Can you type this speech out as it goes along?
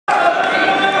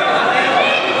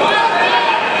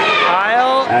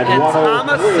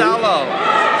Tomasello.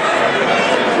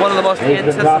 One of the most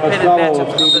anticipated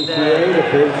matchups of the day.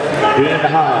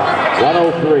 Heil,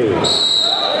 103.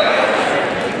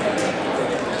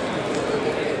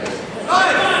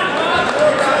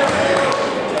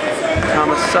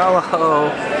 Tomasello,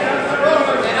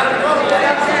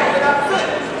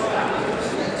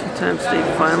 two-time state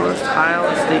finalist, Heil,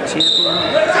 state champion,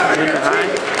 junior high.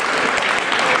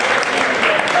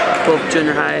 Both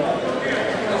junior high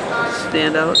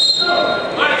standouts.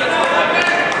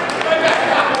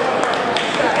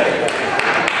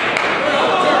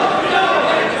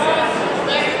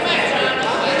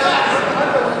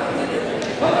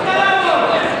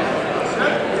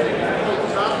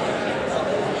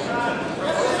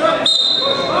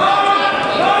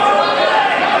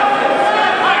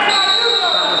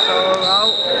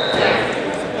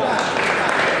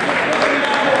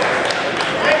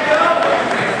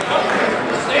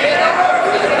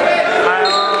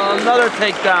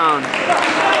 Takedown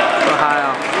for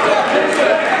Heil.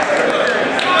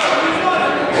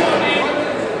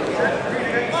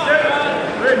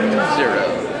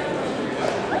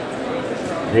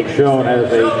 Nick Schoen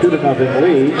has a 2-0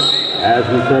 lead as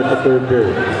we start the third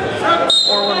period.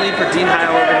 4-1 lead for Dean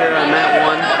Heil over here on mat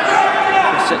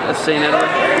 1 for St. Edward.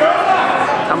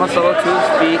 Tomasello to his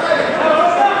feet.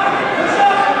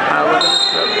 Heil looking at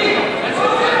strip.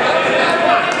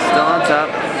 Still on top.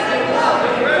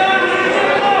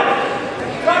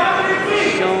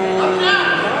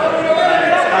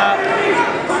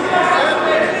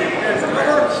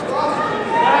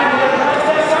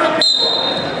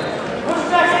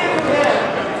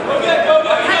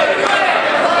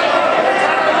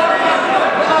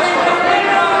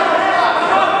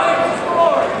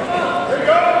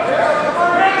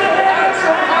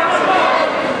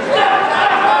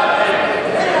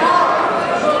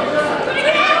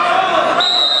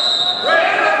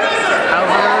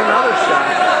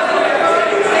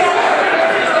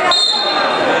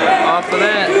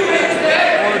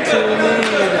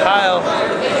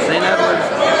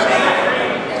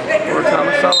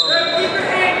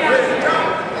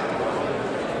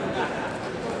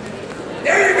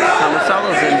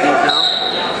 Tomasello's in deep now.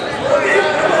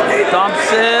 Dumps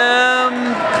him.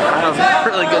 That was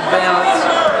really good balance.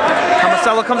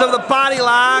 Tomasello comes up with a body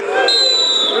lock.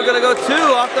 We're gonna go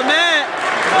 2 off the mat.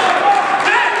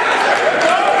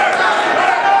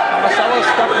 Tomasello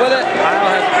stuck with it. Heil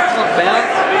has excellent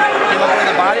balance. Came up with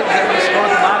the body, was able to score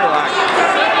with the body lock.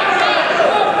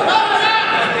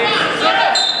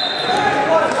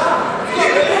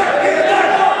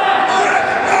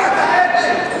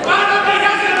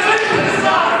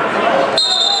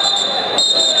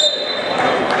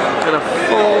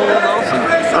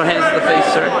 Oh, hands to the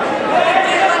face, sir.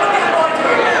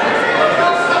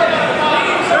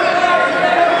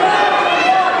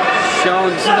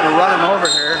 Schoen's gonna run him over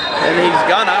here, and he's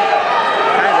gonna.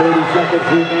 30 seconds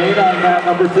remain on mat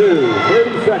number 2.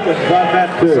 30 seconds on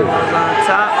mat 2. On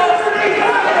top. Looking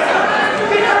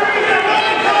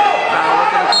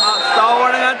to come out. Stall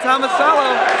warning on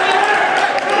Tomasello.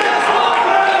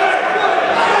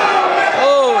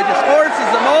 Oh, he just forces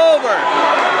him over.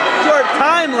 Short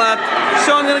time left.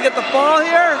 Schoen gonna get the fall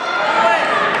here.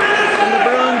 And the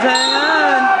Bruins hang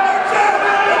on.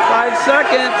 5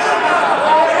 seconds.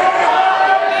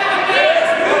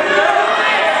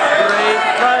 Great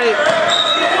fight.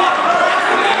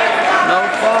 No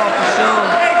fall for Schoen.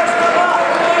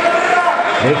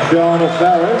 Nick Schoen of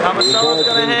Ferris. Tomasello's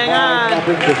gonna hang on.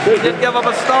 He did give up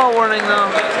a stall warning though.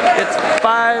 It's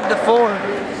 5-4.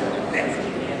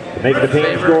 Make the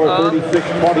team score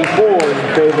 36-24 in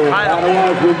favor of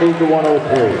Ottawa as we move to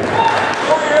 103.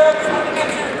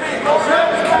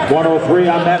 103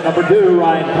 on mat number 2,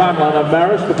 Ryan Conlon of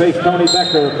Marist to face Tony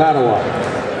Becker of Ottawa.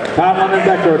 Conlon and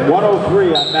Becker at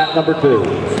 103 on mat number 2.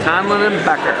 Conlon and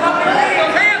Becker.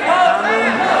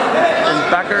 Conlon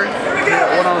and Becker here at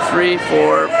 103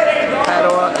 for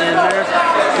Ottawa and Marist.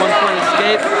 1-point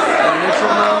escape and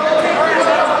neutral now.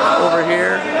 Over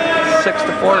here. 6-4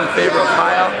 in favor of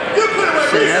Heil.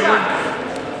 St. Edward.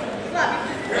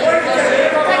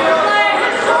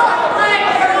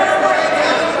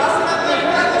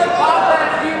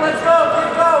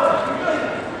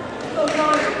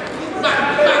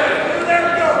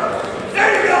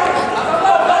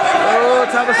 Oh,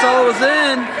 Tomasello was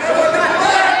in.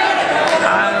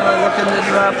 Heil looking to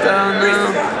drop down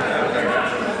now.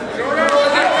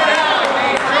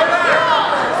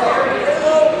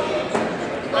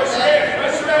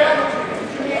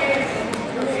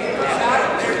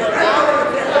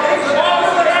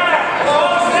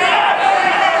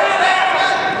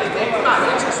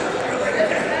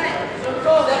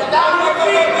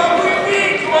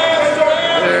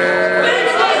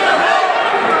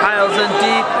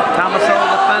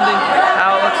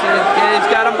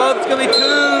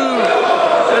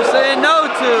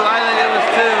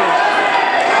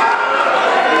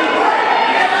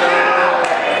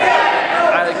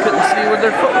 had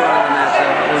their foot wrong on that,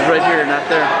 though. It was right here, not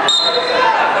there.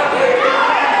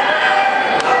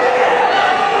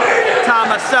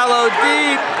 Tomasello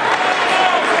deep.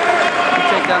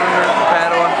 Take down under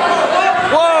Padua.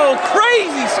 Whoa,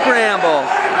 crazy scramble.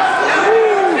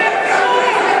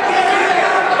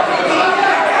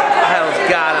 Heil's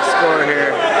got to score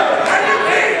here.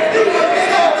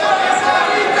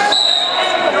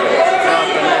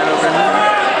 Dropping that over here.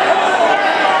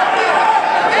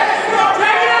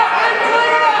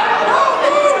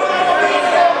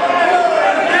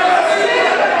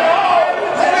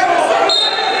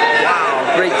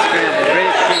 Wow, great scramble, great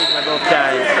exchange by both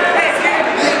guys.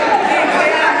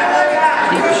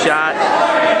 Deep shot.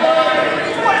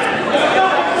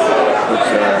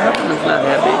 Huffman's not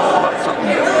happy about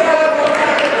something.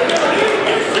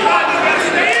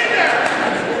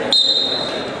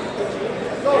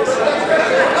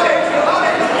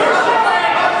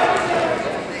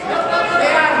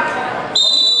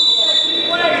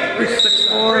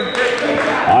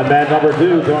 On man number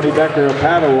 2, Tony Becker of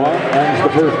Padua ends the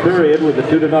first period with a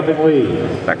 2-0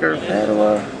 lead. Becker,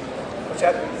 Padua,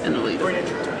 in the lead.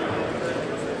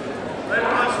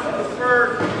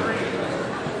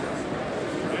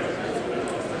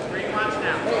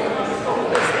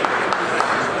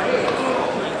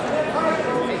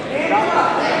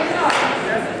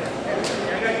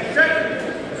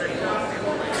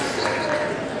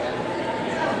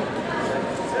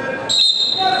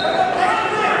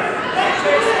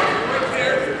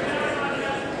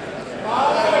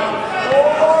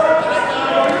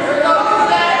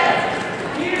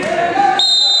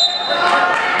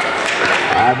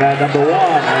 Man number 1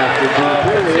 after 2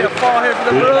 periods. See a fall here for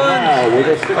the Bruins. With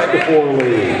a 6-4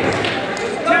 lead.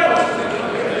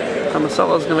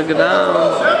 Tomasello's going to go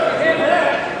down.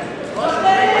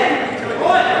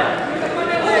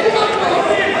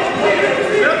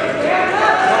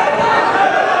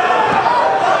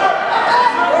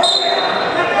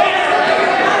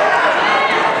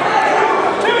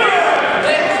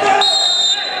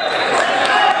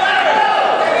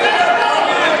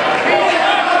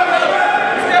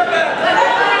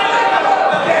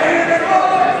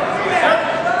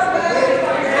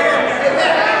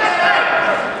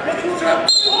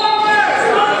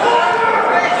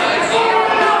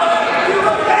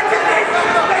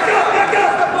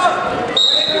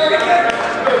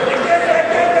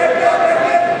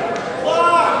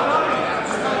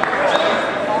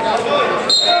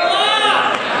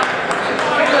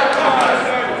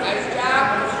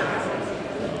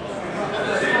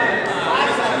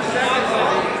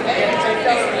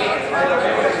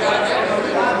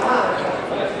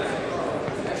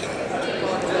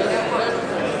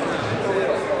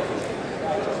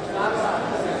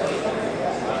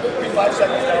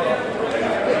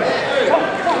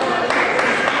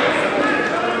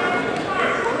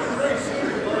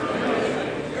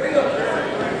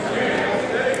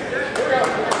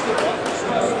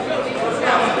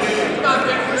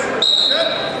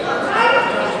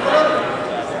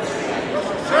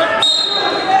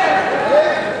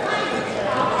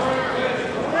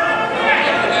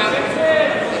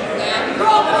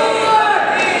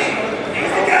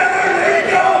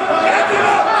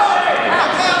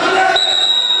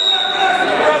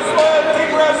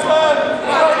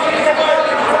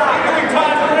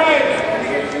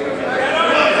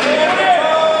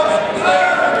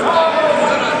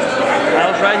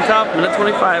 Minute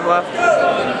 25 left.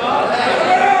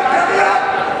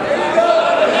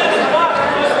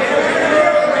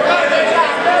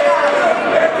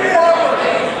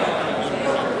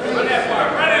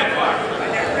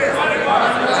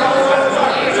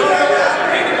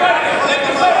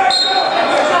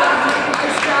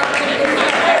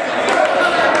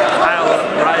 Heil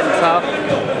riding top.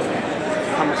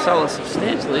 Tomasello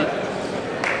substantially.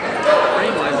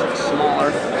 Frame-wise, looks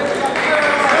smaller.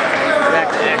 Back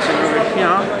to action over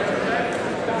here.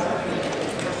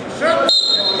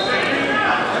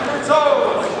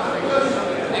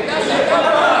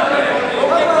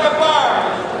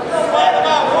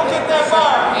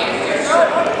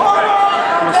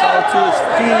 Tomasello to his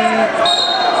feet.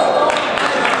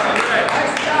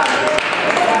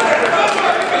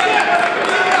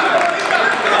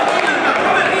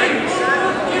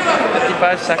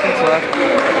 55 seconds left.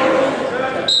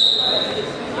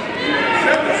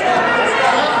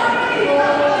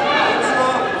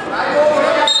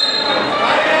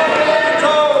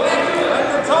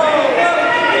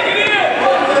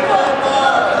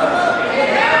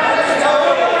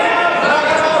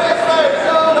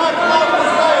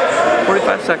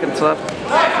 Seconds left.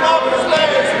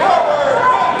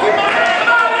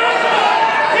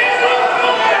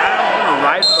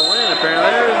 Ride for the win,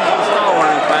 apparently. There's the stall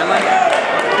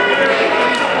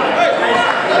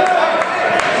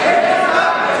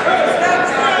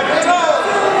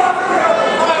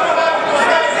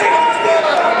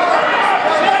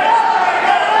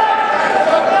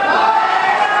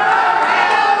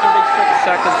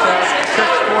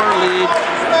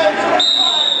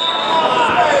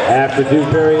After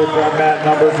 2 periods on mat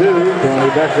number 2, Tony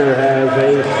Becker has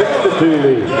a 6-2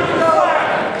 lead.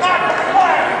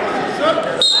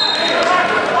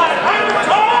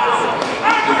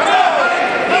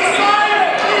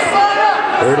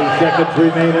 30 seconds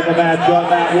remain in the match on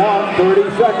that one. 30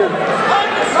 seconds.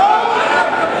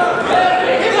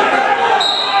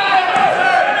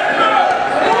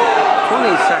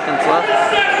 20 seconds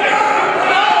left.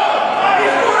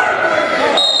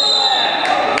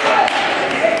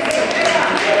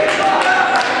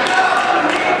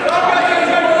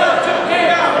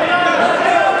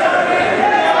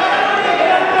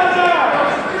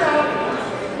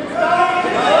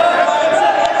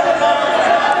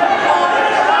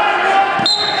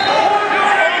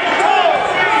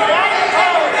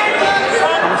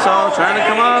 Trying to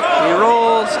come up, he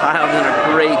rolls. Heil did a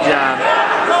great job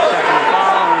checking the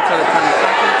ball until the 10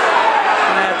 seconds.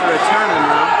 Gonna have to return him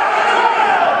now.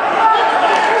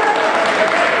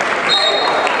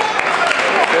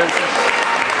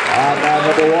 On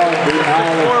number 1, Dean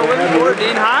Heil. Win for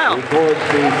Dean Heil. Records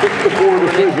the 6-4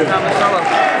 decision. Tomasello.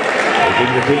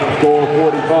 Making the team score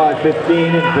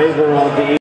 45-15 in favor of the